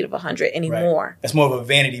fleet of 100 anymore. Right. That's more of a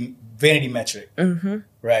vanity metric. Mm-hmm.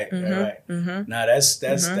 Right. Mm-hmm. Right. Mm-hmm. Nah,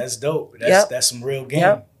 that's dope. That's some real game.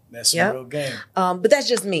 Yep. That's some real game. But that's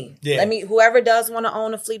just me. Yeah. Whoever does want to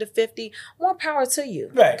own a fleet of 50, more power to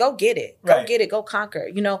you. Right. Go get it. Go get it. Go conquer.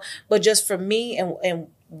 But just for me and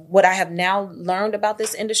what I have now learned about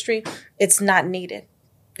this industry, it's not needed.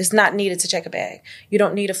 It's not needed to check a bag. You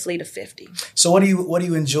don't need a fleet of 50. So what do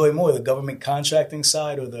you enjoy more, the government contracting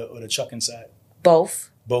side or the trucking side? Both.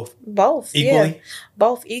 Both Yeah. equally.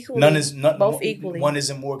 Both equally. Both equally. One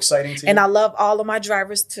isn't more exciting to you. And I love all of my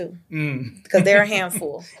drivers too, because they're a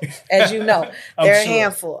handful. As you know, I'm they're sure. a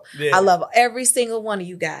handful. Yeah. I love every single one of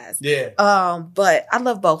you guys. Yeah. But I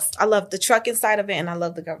love both. I love the trucking side of it, and I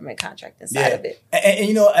love the government contracting side of it.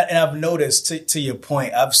 And I've noticed to your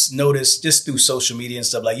point, I've noticed just through social media and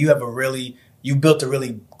stuff, like you built a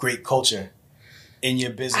really great culture in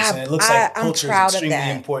your business, and it looks like culture is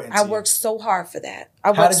extremely important to you. I worked so hard for that.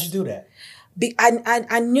 How did you do that?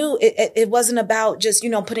 I knew it wasn't about just,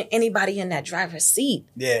 putting anybody in that driver's seat.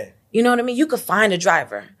 Yeah. You know what I mean? You could find a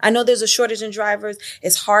driver. I know there's a shortage in drivers.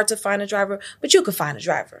 It's hard to find a driver, but you could find a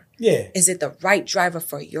driver. Yeah. Is it the right driver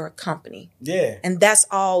for your company? Yeah. And that's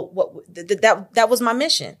all that was my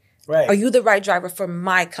mission. Right. Are you the right driver for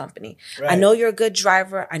my company? Right. I know you're a good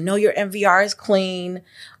driver. I know your MVR is clean,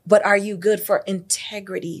 but are you good for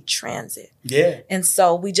Integrity Transit? Yeah. And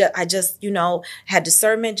so I just had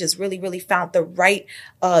discernment, just really, really found the right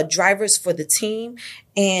drivers for the team.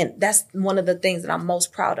 And that's one of the things that I'm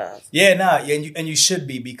most proud of. Yeah, and you should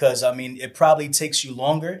be, because it probably takes you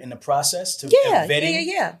longer in the process to vetting.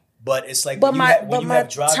 Yeah. But it's like But when you my have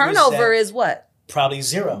drivers turnover is what? Probably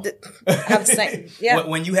zero. I have the same. Yeah.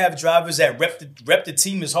 When you have drivers that rep the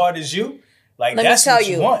team as hard as you, like Let that's me tell what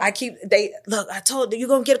you you, want. I told you, you're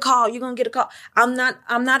gonna get a call. You're gonna get a call. I'm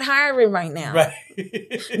not hiring right now. Right.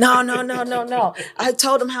 No. I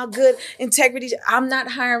told them how good Integrity. I'm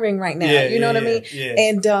not hiring right now. Yeah, you know what I yeah,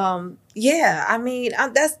 mean? yeah.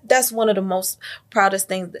 And that's one of the most proudest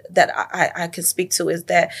things that I can speak to, is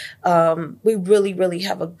that we really, really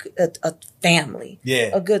have a family,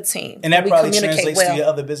 a good team, and that we probably communicate translates well. to your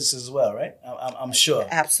other businesses as well, right? I'm sure.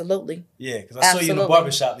 Absolutely. Yeah, because I saw you in the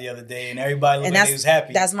barbershop the other day, and everybody looked like they was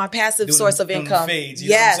happy. That's my passive source of income. Fades, you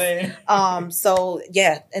know what I'm saying? So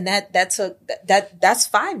yeah, and that's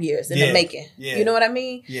 5 years in the making. Yeah. You know what I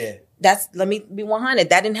mean? Yeah. Let me be 100.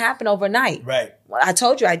 That didn't happen overnight. Right. I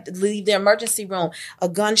told you, I'd leave the emergency room, a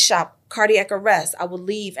gun shop, cardiac arrest. I would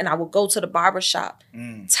leave and I would go to the barber shop,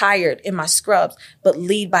 tired in my scrubs, but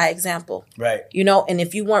lead by example. Right. And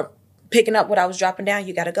if you weren't picking up what I was dropping down,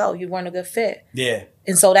 you got to go. You weren't a good fit. Yeah.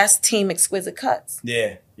 And so that's Team Exquisite Cuts.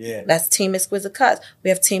 Yeah. Yeah. That's Team Exquisite Cuts. We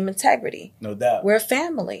have Team Integrity. No doubt. We're a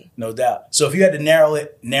family. No doubt. So if you had to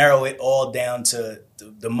narrow it all down to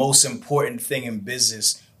the most important thing in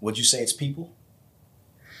business, would you say it's people?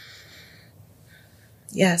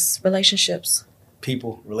 Yes, relationships.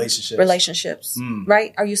 People, relationships.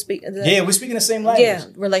 Right? Are you speaking? Yeah, we're speaking the same language. Yeah,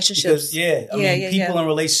 relationships. Because, people and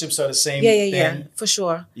relationships are the same thing. Yeah, for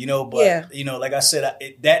sure. But like I said,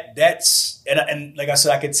 that's like I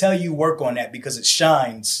said, I could tell you work on that because it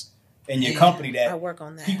shines in your company that I work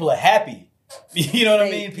on that. people are happy. You know what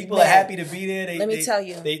I mean? People are happy to be there. Let me tell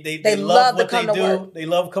you, they love what they do. They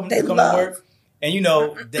love coming to work, and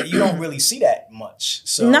that you don't really see that much.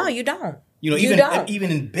 So no, you don't. Even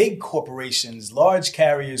in big corporations, large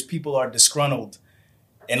carriers, people are disgruntled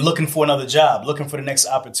and looking for another job, looking for the next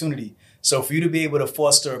opportunity. So for you to be able to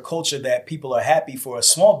foster a culture that people are happy for a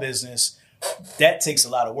small business, that takes a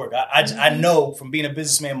lot of work. I know from being a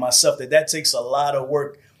businessman myself that takes a lot of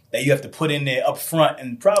work that you have to put in there up front,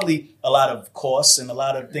 and probably a lot of costs and a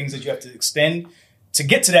lot of things that you have to extend to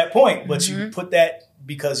get to that point. But you put that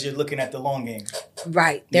because you're looking at the long game.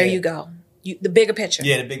 Right. There you go. The bigger picture.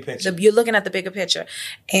 Yeah, the big picture. You're looking at the bigger picture,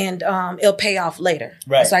 and it'll pay off later.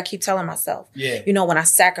 Right. So I keep telling myself, yeah. When I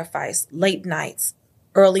sacrifice late nights,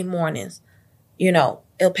 early mornings, it'll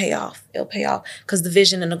pay off. It'll pay off because the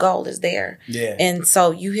vision and the goal is there. Yeah. And so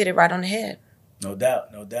you hit it right on the head. No doubt.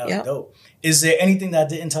 Yep. Dope. Is there anything that I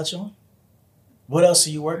didn't touch on? What else are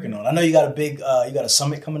you working on? I know you got a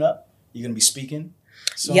summit coming up. You're going to be speaking.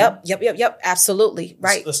 So, Yep. Absolutely.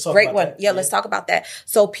 Right. Let's talk Great about one. that. Yeah, let's talk about that.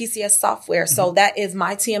 So PCS software. So that is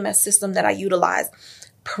my TMS system that I utilize.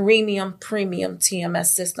 Premium TMS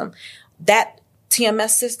system. That TMS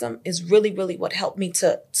system is really, really what helped me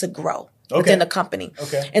to grow. within the company.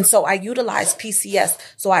 Okay. And so I utilized PCS.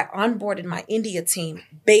 So I onboarded my India team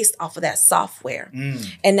based off of that software.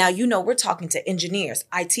 And now, we're talking to engineers,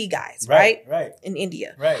 IT guys, right? Right. In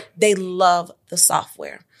India. Right. They love the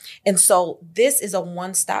software. And so this is a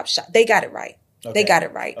one-stop shop. They got it right. Okay. They got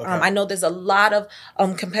it right. Okay. I know there's a lot of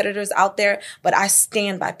competitors out there, but I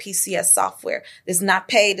stand by PCS software. It's not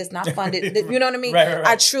paid. It's not funded. You know what I mean? Right.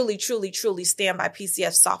 I truly, truly, truly stand by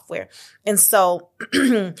PCS software. And so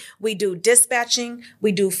we do dispatching.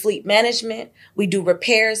 We do fleet management. We do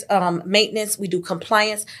repairs, maintenance. We do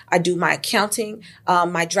compliance. I do my accounting,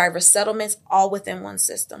 my driver settlements, all within one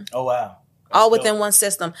system. Oh, wow. All within one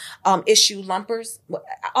system. Issue lumpers,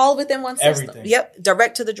 all within one system. Everything. Yep.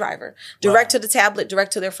 Direct to the driver, direct to the tablet,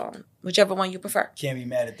 direct to their phone, whichever one you prefer. Can't be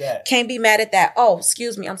mad at that. Can't be mad at that. Oh,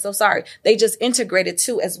 excuse me. I'm so sorry. They just integrated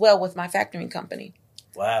too as well with my factoring company.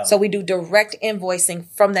 Wow. So we do direct invoicing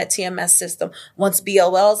from that TMS system. Once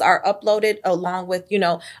BOLs are uploaded along with,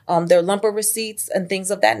 their lumper receipts and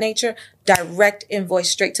things of that nature, direct invoice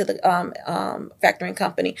straight to the factoring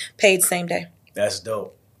company, paid same day. That's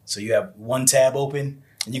dope. So you have one tab open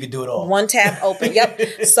and you can do it all. One tab open.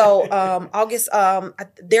 Yep. So August,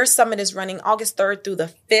 their summit is running August 3rd through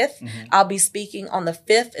the 5th. Mm-hmm. I'll be speaking on the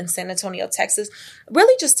 5th in San Antonio, Texas.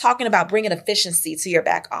 Really just talking about bringing efficiency to your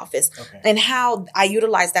back office and how I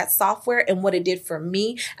utilize that software and what it did for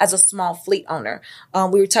me as a small fleet owner.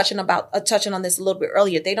 We were touching on this a little bit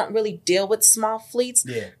earlier. They don't really deal with small fleets.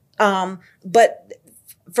 Yeah. But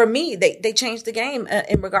for me, they changed the game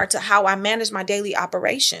in regard to how I manage my daily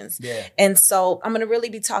operations. Yeah. And so I'm going to really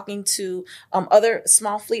be talking to other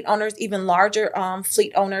small fleet owners, even larger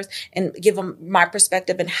fleet owners, and give them my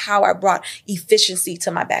perspective and how I brought efficiency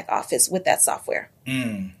to my back office with that software.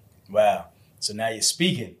 Wow. So now you're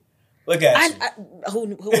speaking. Look at you.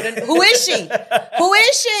 Who is she? Who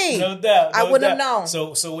is she? No doubt. I wouldn't have known.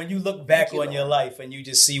 So when you look back on your life and you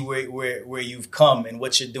just see where you've come and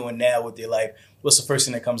what you're doing now with your life, what's the first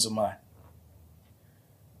thing that comes to mind?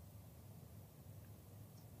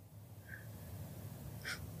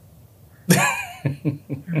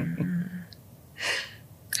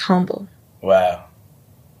 Humble. Wow.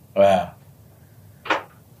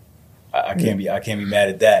 I can't be mad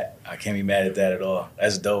at that. I can't be mad at that at all.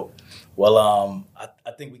 That's dope. Well,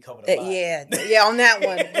 I think we covered a lot. Yeah, on that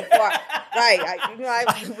one.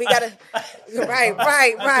 We gotta.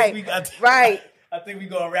 Right. I think we're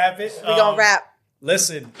gonna wrap it. We're gonna wrap.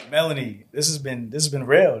 Listen, Melanie, this has been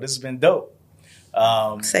real. This has been dope.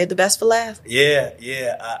 Save the best for last. Yeah.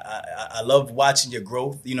 I love watching your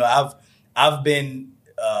growth. I've been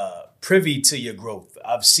privy to your growth.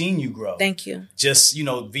 I've seen you grow. Thank you. Just,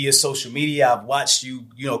 via social media, I've watched you,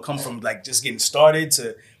 come from like just getting started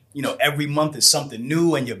to, every month is something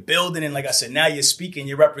new and you're building. And like I said, now you're speaking,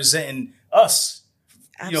 you're representing us,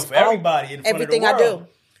 for everybody in front everything of the world. I do.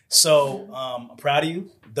 So I'm proud of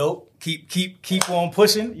you. Dope. Keep on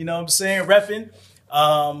pushing. You know what I'm saying? Repping.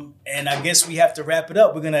 And I guess we have to wrap it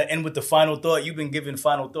up. We're going to end with the final thought. You've been giving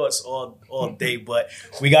final thoughts all day, but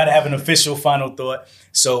we got to have an official final thought.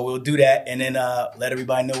 So we'll do that and then let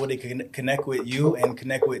everybody know where they can connect with you and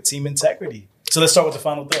connect with Team Integrity. So let's start with the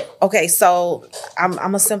final thought. Okay, so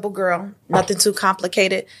I'm a simple girl. Nothing too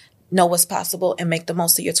complicated. Know what's possible and make the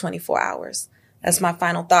most of your 24 hours. That's my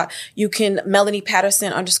final thought. You can Melanie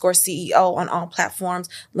Patterson _CEO on all platforms,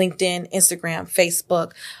 LinkedIn, Instagram,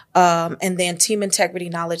 Facebook, and then Team Integrity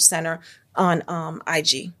Knowledge Center on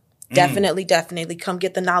IG. Definitely come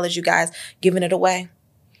get the knowledge, you guys. Giving it away.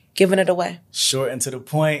 Short and to the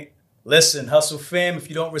point. Listen, Hustle fam, if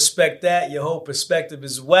you don't respect that, your whole perspective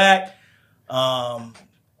is whack.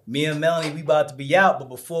 Me and Melanie, we about to be out. But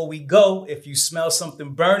before we go, if you smell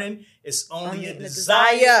something burning, it's only a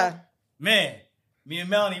desire. Man. Me and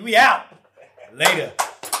Melanie, we out. Later.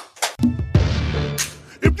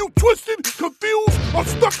 If you twisted, confused, or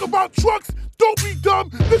stuck about trucks, don't be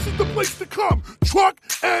dumb. This is the place to come. Truck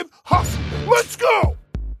and Hustle. Let's go.